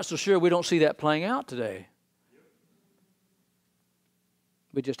 I'm not so sure we don't see that playing out today.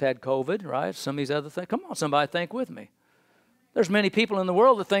 We just had COVID, right? Some of these other things. Come on, somebody think with me. There's many people in the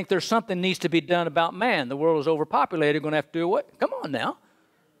world that think there's something needs to be done about man. The world is overpopulated. We're going to have to do what? Come on now.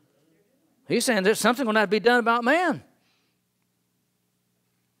 He's saying there's something going to have to be done about man.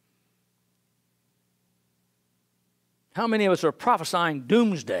 How many of us are prophesying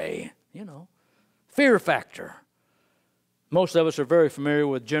doomsday? You know, fear factor. Most of us are very familiar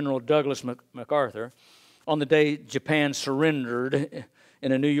with General Douglas MacArthur. On the day Japan surrendered,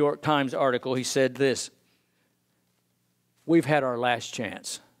 in a New York Times article, he said this, "We've had our last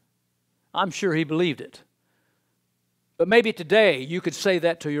chance." I'm sure he believed it. But maybe today you could say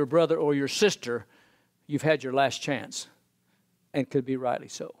that to your brother or your sister, you've had your last chance, and could be rightly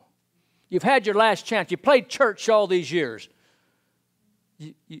so. You've had your last chance. You played church all these years.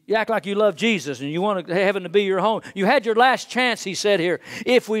 You act like you love Jesus and you want heaven to be your home. You had your last chance, he said here.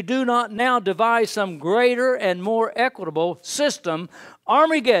 If we do not now devise some greater and more equitable system,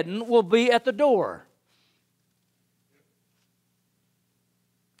 Armageddon will be at the door.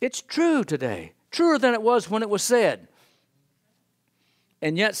 It's true today. Truer than it was when it was said.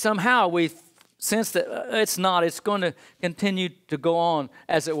 And yet somehow we sense that it's not. It's going to continue to go on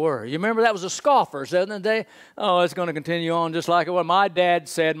as it were. You remember that was the scoffers, didn't they? Oh, it's going to continue on just like it was. My dad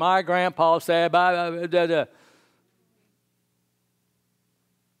said, my grandpa said,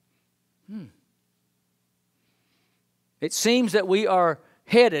 It seems that we are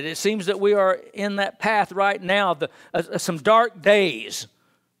headed. It seems that we are in that path right now of some dark days.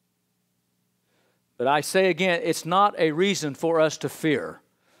 But I say again, it's not a reason for us to fear.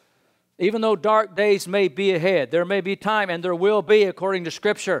 Even though dark days may be ahead, there may be time, and there will be according to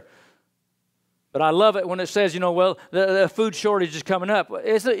Scripture. But I love it when it says, well, the food shortage is coming up.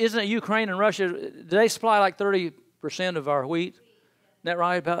 Isn't it Ukraine and Russia, do they supply like 30% of our wheat? Isn't that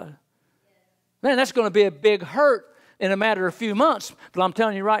right? Man, that's going to be a big hurt in a matter of a few months. But I'm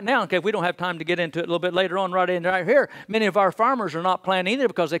telling you right now, okay, if we don't have time to get into it a little bit later on, right here, many of our farmers are not planting either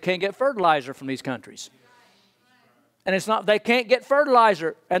because they can't get fertilizer from these countries. And it's not, they can't get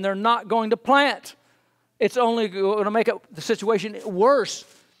fertilizer, and they're not going to plant. It's only going to make the situation worse.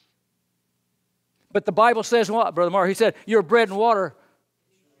 But the Bible says what, Brother Mark? He said, your bread and water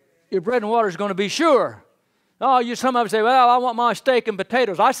is going to be sure. Oh, some of them say, well, I want my steak and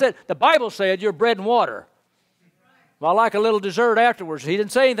potatoes. I said, the Bible said your bread and water. Well, I like a little dessert afterwards. He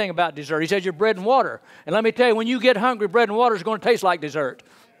didn't say anything about dessert. He said your bread and water. And let me tell you, when you get hungry, bread and water is going to taste like dessert.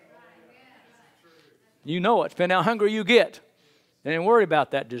 You know it. Depending on how hungry you get. And don't worry about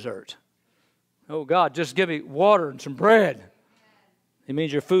that dessert. Oh, God, just give me water and some bread. It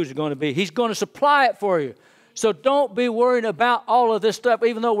means your food's going to be. He's going to supply it for you. So don't be worried about all of this stuff,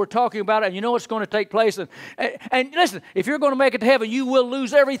 even though we're talking about it, and you know it's going to take place. And listen, if you're going to make it to heaven, you will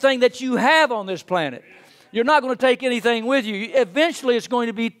lose everything that you have on this planet. You're not going to take anything with you. Eventually, it's going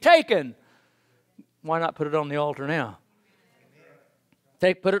to be taken. Why not put it on the altar now?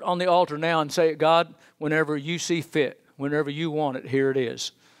 Put it on the altar now and say, God, whenever you see fit, whenever you want it, here it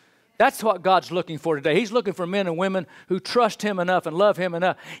is. That's what God's looking for today. He's looking for men and women who trust Him enough and love Him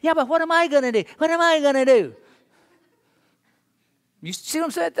enough. Yeah, but what am I going to do? What am I going to do? You see what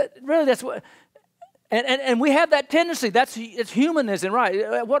I'm saying? Really, that's what... And we have that tendency. It's humanism,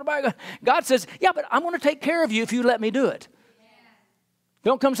 right? What about God says, yeah, but I'm going to take care of you if you let me do it.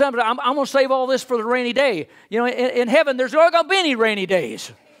 Don't come saying, I'm going to save all this for the rainy day. You know, in heaven, there's not going to be any rainy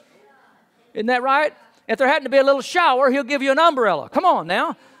days. Isn't that right? If there hadn't to be a little shower, he'll give you an umbrella. Come on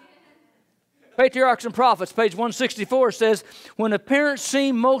now. Patriarchs and Prophets, page 164 says, when appearance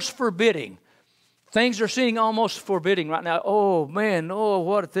seem most forbidding, things are seeming almost forbidding right now. Oh, man, oh,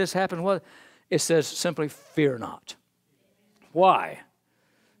 what if this happened? What? It says simply, fear not. Why?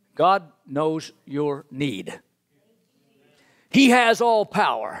 God knows your need. He has all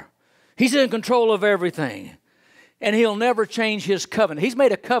power. He's in control of everything. And he'll never change his covenant. He's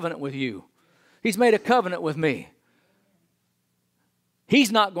made a covenant with you. He's made a covenant with me. He's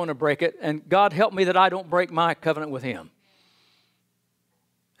not going to break it. And God help me that I don't break my covenant with him.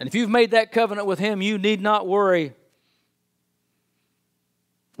 And if you've made that covenant with him, you need not worry.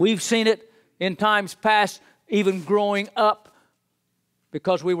 We've seen it in times past, even growing up,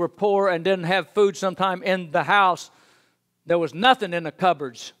 because we were poor and didn't have food sometime in the house. There was nothing in the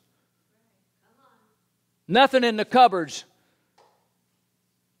cupboards. Nothing in the cupboards.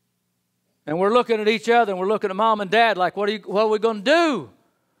 And we're looking at each other and we're looking at mom and dad like, what are we going to do?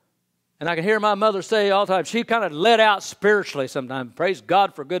 And I can hear my mother say all the time, she kind of let out spiritually sometimes. Praise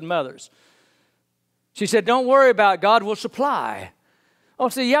God for good mothers. She said, don't worry about it. God will supply. Oh,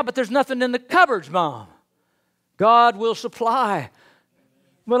 see, yeah, but there's nothing in the cupboards, Mom. God will supply.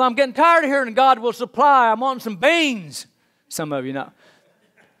 Well, I'm getting tired of hearing God will supply. I'm wanting some beans. Some of you know.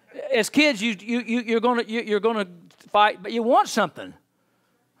 As kids, you're going to fight, but you want something.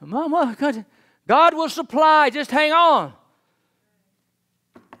 Mama, God will supply. Just hang on.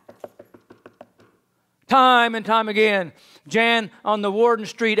 Time and time again. Jan on the Warden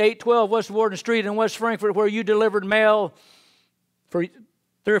Street, 812 West Warden Street in West Frankfort, where you delivered mail for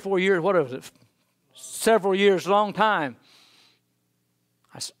 3 or 4 years. What was it? Several years, long time.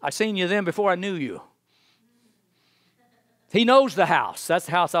 I seen you then before I knew you. He knows the house. That's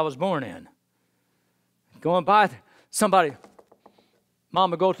the house I was born in. Going by, somebody,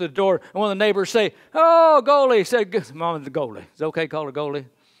 Mama go to the door, and one of the neighbors say, oh, Goalie. Said, Mama, the Goalie. Is it okay to call her Goalie?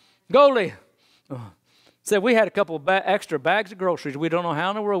 Goalie. Said, we had a couple of extra bags of groceries. We don't know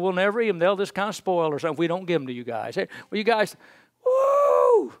how in the world. We'll never eat them. They'll just kind of spoil or something if we don't give them to you guys. Hey, well, you guys,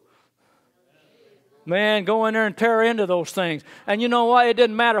 woo! Man, go in there and tear into those things. And you know what? It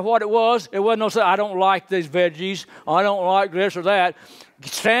didn't matter what it was. It wasn't no say, I don't like these veggies. I don't like this or that.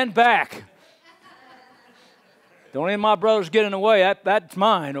 Stand back. Don't any of my brothers get in the way. That's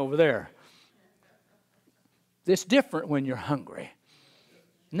mine over there. It's different when you're hungry.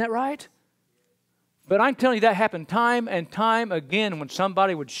 Isn't that right? But I'm telling you, that happened time and time again when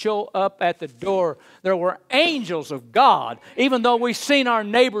somebody would show up at the door. There were angels of God. Even though we've seen our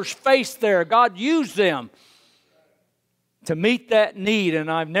neighbor's face there, God used them to meet that need, and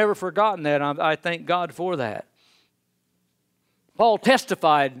I've never forgotten that. I thank God for that. Paul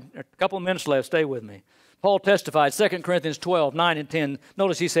testified, a couple of minutes left, stay with me. Paul testified, 2 Corinthians 12, 9 and 10.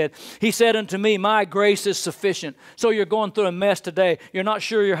 Notice he said unto me, my grace is sufficient. So you're going through a mess today. You're not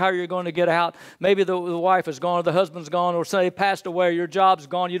sure how you're going to get out. Maybe the wife is gone or the husband's gone or say passed away or your job's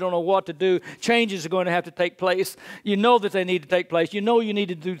gone. You don't know what to do. Changes are going to have to take place. You know that they need to take place. You know you need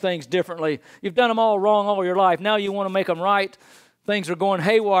to do things differently. You've done them all wrong all your life. Now you want to make them right. Things are going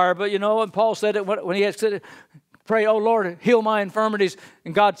haywire. But you know, and Paul said it when he had said it, pray, oh Lord, heal my infirmities.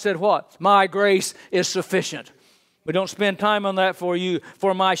 And God said what? My grace is sufficient. We don't spend time on that for you.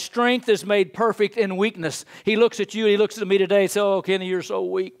 For my strength is made perfect in weakness. He looks at you, he looks at me today and says, oh, Kenny, you're so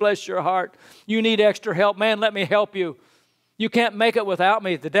weak. Bless your heart. You need extra help. Man, let me help you. You can't make it without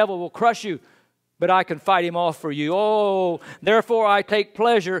me. The devil will crush you, but I can fight him off for you. Oh, therefore I take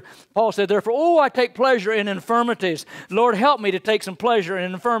pleasure. Paul said, therefore, I take pleasure in infirmities. Lord, help me to take some pleasure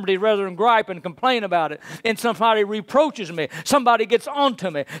in infirmity rather than gripe and complain about it. And somebody reproaches me. Somebody gets onto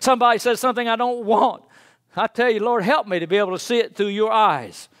me. Somebody says something I don't want. I tell you, Lord, help me to be able to see it through your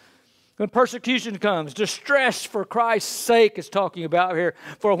eyes. When persecution comes, distress for Christ's sake is talking about here.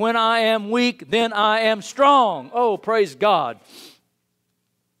 For when I am weak, then I am strong. Oh, praise God.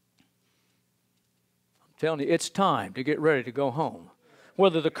 Telling you, it's time to get ready to go home.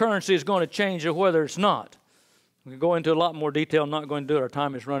 Whether the currency is going to change or whether it's not. We can go into a lot more detail. I'm not going to do it. Our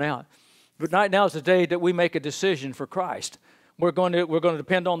time has run out. But right now is the day that we make a decision for Christ. We're going to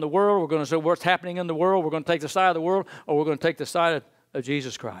depend on the world. We're going to say what's happening in the world. We're going to take the side of the world, or we're going to take the side of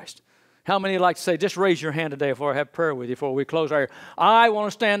Jesus Christ. How many like to say, just raise your hand today before I have prayer with you, before we close our ear. I want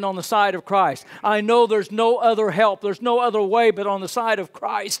to stand on the side of Christ. I know there's no other help. There's no other way but on the side of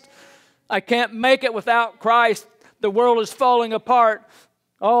Christ. I can't make it without Christ. The world is falling apart.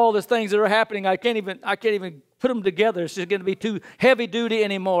 All the things that are happening, I can't even put them together. It's just going to be too heavy duty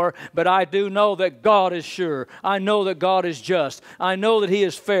anymore. But I do know that God is sure. I know that God is just. I know that He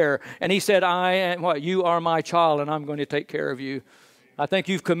is fair. And He said, you are my child, and I'm going to take care of you. I think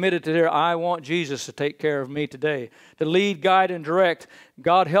you've committed to there. I want Jesus to take care of me today, to lead, guide, and direct.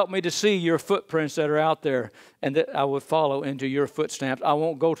 God, help me to see your footprints that are out there, and that I will follow into your footsteps. I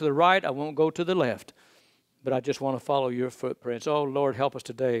won't go to the right. I won't go to the left, but I just want to follow your footprints. Oh, Lord, help us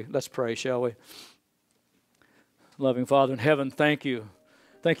today. Let's pray, shall we? Loving Father in heaven, thank you.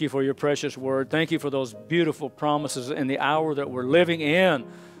 Thank you for your precious word. Thank you for those beautiful promises in the hour that we're living in.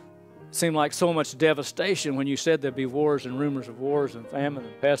 It seemed like so much devastation when you said there'd be wars and rumors of wars and famine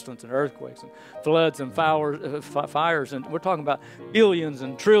and pestilence and earthquakes and floods and fires. And we're talking about billions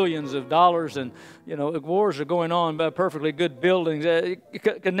and trillions of dollars. And, wars are going on by perfectly good buildings.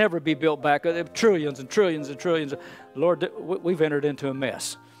 It can never be built back. Trillions and trillions and trillions. Lord, we've entered into a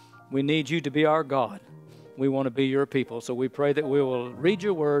mess. We need you to be our God. We want to be your people. So we pray that we will read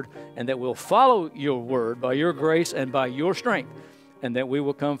your word and that we'll follow your word by your grace and by your strength, and that we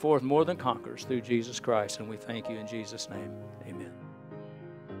will come forth more than conquerors through Jesus Christ. And we thank you in Jesus' name. Amen.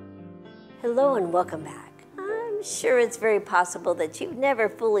 Hello and welcome back. I'm sure it's very possible that you've never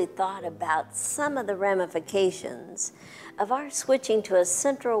fully thought about some of the ramifications of our switching to a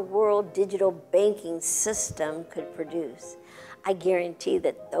central world digital banking system could produce. I guarantee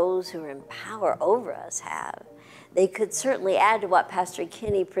that those who are in power over us have. They could certainly add to what Pastor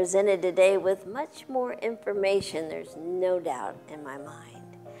Kenny presented today with much more information, there's no doubt in my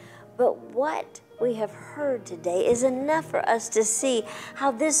mind. But what we have heard today is enough for us to see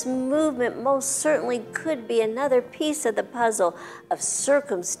how this movement most certainly could be another piece of the puzzle of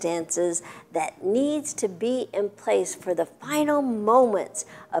circumstances that needs to be in place for the final moments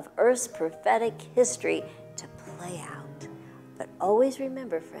of Earth's prophetic history to play out. But always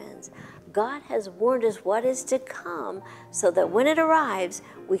remember, friends, God has warned us what is to come so that when it arrives,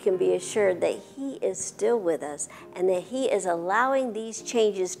 we can be assured that He is still with us and that He is allowing these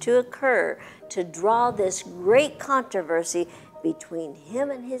changes to occur to draw this great controversy between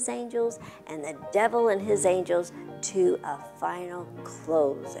Him and His angels and the devil and his angels to a final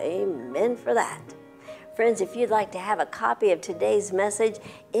close. Amen for that. Friends, if you'd like to have a copy of today's message,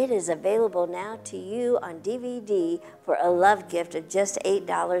 it is available now to you on DVD for a love gift of just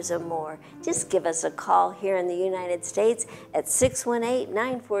 $8 or more. Just give us a call here in the United States at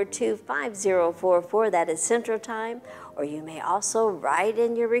 618-942-5044. That is Central Time. Or you may also write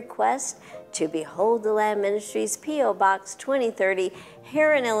in your request to Behold the Lamb Ministries, P.O. Box 2030,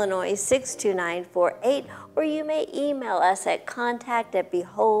 Heron, Illinois 62948, or you may email us at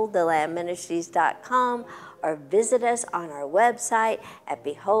contact@beholdthelambministries.com or visit us on our website at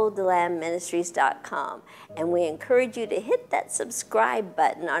beholdthelambministries.com. And we encourage you to hit that subscribe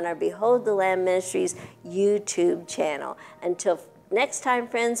button on our Behold the Lamb Ministries YouTube channel. Until next time,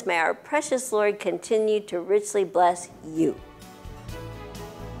 friends, may our precious Lord continue to richly bless you.